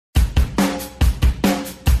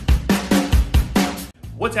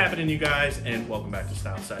What's happening, you guys, and welcome back to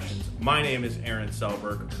Style Sessions. My name is Aaron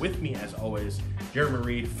Selburg. With me, as always, Jeremy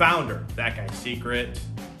Reed, founder of That Guy's Secret.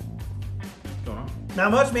 What's going on?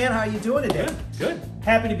 Not much, man. How are you doing today? Good.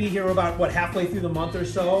 Happy to be here. We're about, halfway through the month or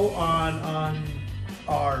so on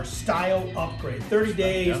our style upgrade. 30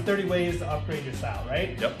 days, yeah. 30 ways to upgrade your style,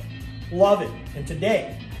 right? Yep. Love it. And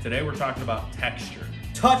today we're talking about texture.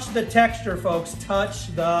 Touch the texture, folks.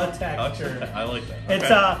 Touch the texture. I like that.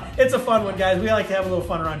 Okay. It's a fun one, guys. We like to have a little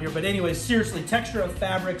fun around here. But anyways, seriously, texture of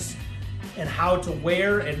fabrics and how to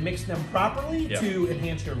wear and mix them properly to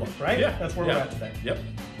enhance your look, right? Yeah. That's where we're at today. Yep.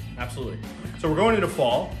 Absolutely. So we're going into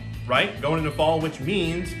fall, right? Going into fall, which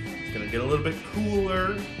means it's going to get a little bit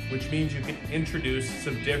cooler, which means you can introduce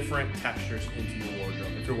some different textures into your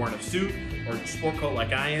wardrobe. If you're wearing a suit or a sport coat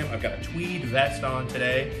like I am, I've got a tweed vest on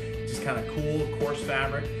today. Just kind of cool, coarse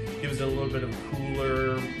fabric. Gives it a little bit of a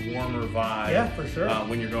cooler, warmer vibe. Yeah, for sure.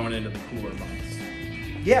 When you're going into the cooler months.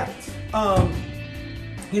 Yeah.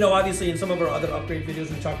 You know, obviously in some of our other upgrade videos,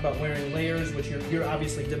 we talked about wearing layers, which you're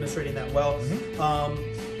obviously demonstrating that well.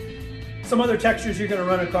 Mm-hmm. Some other textures you're going to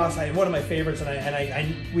run across. One of my favorites,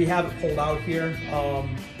 and we have it pulled out here.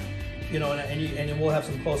 You know, and we'll have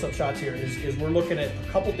some close-up shots here. Is we're looking at a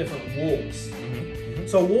couple different wools. Mm-hmm.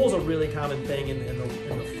 So wool's a really common thing in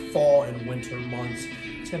the fall and winter months.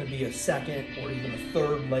 It's going to be a second or even a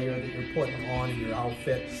third layer that you're putting on in your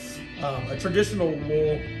outfit. A traditional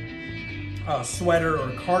wool sweater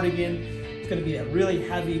or cardigan, it's going to be a really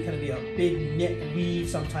heavy, kind of be a big knit weave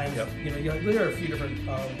sometimes. Yep. You know, there are a few different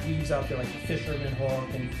weaves out there, like the fisherman hook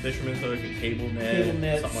and a cable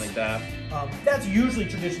knit, something like that. That's usually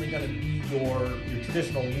traditionally going to be your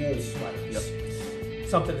traditional wool sweaters. Yep.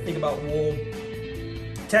 Something to think about wool.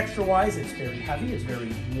 Texture-wise, it's very heavy, it's very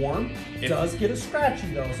warm. It does get a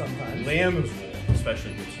scratchy though sometimes. Lamb's wool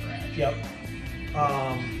especially gets scratchy. Yep.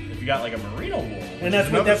 If you got like a merino wool, and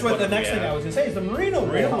that's what the next thing I was gonna say is the merino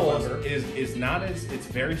wool. Is not as, it's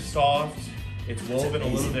very soft. It's woven a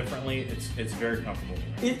little differently. It's very comfortable.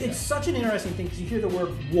 It's such an interesting thing because you hear the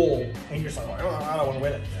word wool and you're just like, oh, I don't want to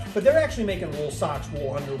wear that. Yeah. But they're actually making wool socks,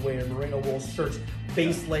 wool underwear, merino wool shirts,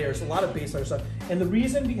 base layers, a lot of base layer stuff. And the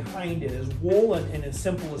reason behind it is wool in its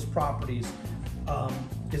simplest properties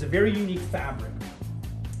is a very unique fabric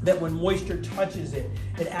that when moisture touches it,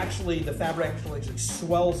 the fabric actually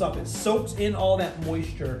swells up. It soaks in all that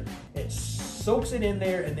moisture. It soaks it in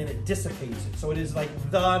there and then it dissipates it. So it is like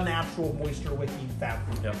the natural moisture wicking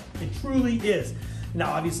fabric. Yep. It truly is.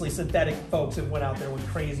 Now, obviously, synthetic folks have went out there and went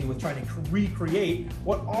crazy with trying to recreate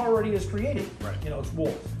what already is created. Right. You know, it's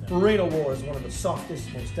wool. Yeah. Merino wool is one of the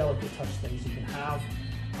softest, most delicate touch things you can have.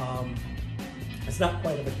 It's not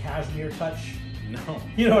quite of a cashmere touch. No.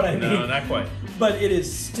 You know what I mean? No, not quite. But it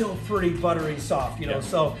is still pretty buttery soft, you know. Yep.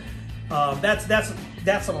 So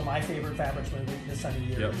that's some of my favorite fabrics when this time of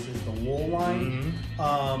year is the wool line.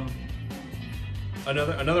 Mm-hmm.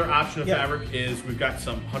 Another option of fabric is we've got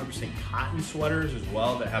some 100% cotton sweaters as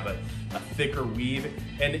well that have a thicker weave.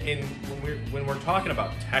 And when we're talking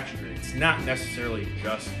about texture, it's not necessarily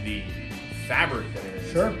just the fabric that it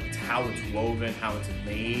is. Sure. It's how it's woven, how it's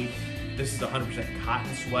made. This is a 100%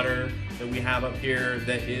 cotton sweater that we have up here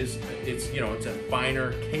that it's a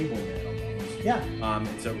finer cable knit almost. Yeah.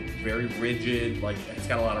 It's a very rigid, it's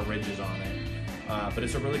got a lot of ridges on it. But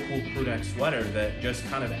it's a really cool crew neck sweater that just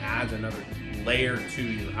kind of adds another layer to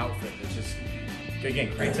your outfit. It's just,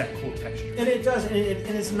 again, creates that cool texture. And it does, and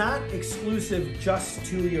it's not exclusive just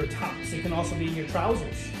to your tops. It can also be in your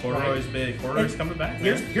trousers. Corduroy's big. Corduroy's coming back.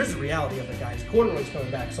 Here's the reality of it, guys. Corduroy's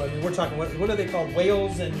coming back. So I mean, we're talking what are they called?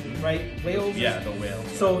 Whales and whales. Yeah, the whales.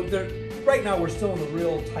 So right now we're still in the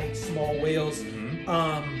real tight, small whales. Mm-hmm.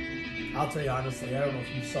 I'll tell you honestly, I don't know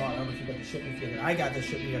if you saw it. I don't know if you got the shipment the other. I got the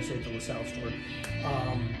shipment yesterday at the LaSalle store.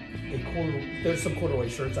 There's some corduroy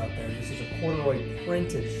shirts out there. This is a corduroy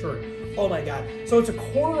printed shirt. Oh my God. So it's a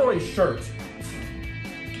corduroy shirt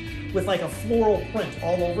with like a floral print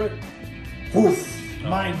all over it. Oof.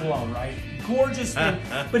 Mind blown, right? Gorgeous thing.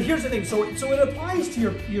 But here's the thing. So it applies to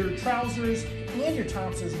your trousers and your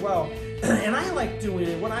tops as well. And I like doing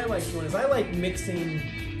it. What I like doing is I like mixing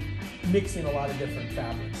a lot of different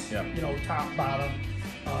fabrics. Yeah. You know, top, bottom.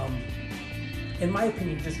 In my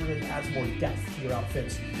opinion, just really adds more depth to your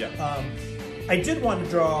outfits. Yeah. I did want to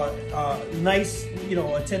draw nice,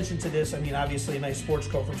 attention to this. I mean, obviously, a nice sports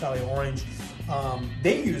coat from Talia Orange.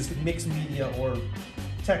 They used mixed media or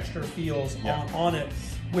texture feels on it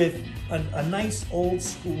with a nice old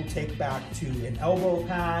school take back to an elbow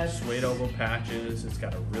pad. Suede elbow patches. It's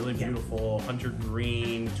got a really beautiful hunter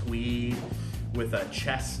green tweed with a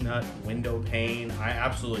chestnut window pane.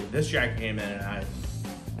 This jacket came in and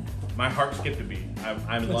My heart skipped a beat.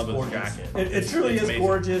 I'm in love with this jacket. It truly is amazing.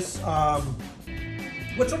 gorgeous.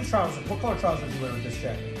 What sort of trousers? What color trousers are you wearing with this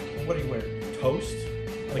jacket? And what do you wear? Toast,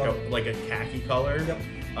 like a khaki color. Yep.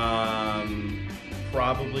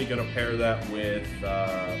 Probably gonna pair that with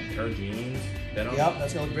a pair of jeans, denim. Yep,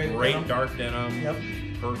 that's gonna look great. Great denim. dark denim. Yep.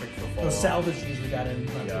 Perfect for fall. Those salvage jeans we got in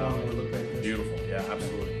not too long ago would look great. Beautiful. Yeah,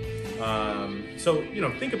 absolutely. So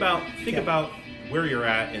think about where you're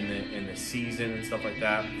at in the season and stuff like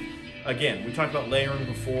that. Again, we talked about layering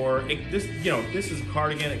before. This is a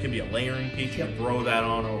cardigan. It can be a layering piece. You can throw that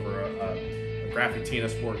on over a graphic tee and a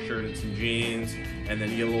sport shirt and some jeans, and then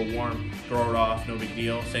you get a little warm, throw it off, no big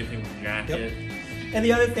deal. Same thing with the jacket. Yep. And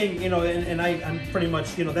the other thing, I'm pretty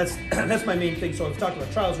much, that's my main thing. So we've talked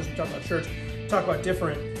about trousers, we talked about shirts, we talked about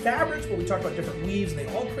different fabrics, but we talked about different weaves, and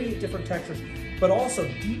they all create different textures. But also,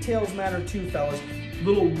 details matter too, fellas.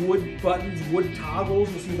 Little wood buttons, wood toggles,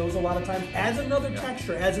 you'll see those a lot of times. Adds another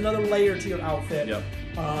texture, adds another layer to your outfit. Yep.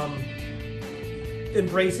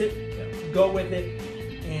 Embrace it, go with it,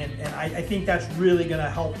 and I think that's really going to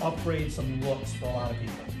help upgrade some looks for a lot of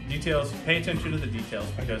people. Details, pay attention to the details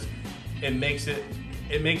because it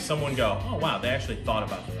makes someone go, oh wow, they actually thought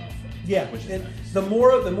about their outfit. Yeah, which is and nice. the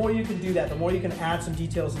more you can do that, the more you can add some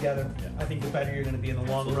details together. Yeah. I think the better you're going to be in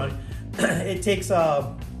the long run. It takes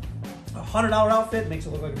a $100 outfit, makes it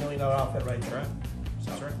look like $1 million outfit right there. That's right.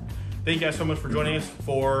 That's right. Thank you guys so much for joining us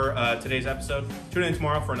for today's episode. Tune in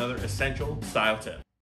tomorrow for another essential style tip.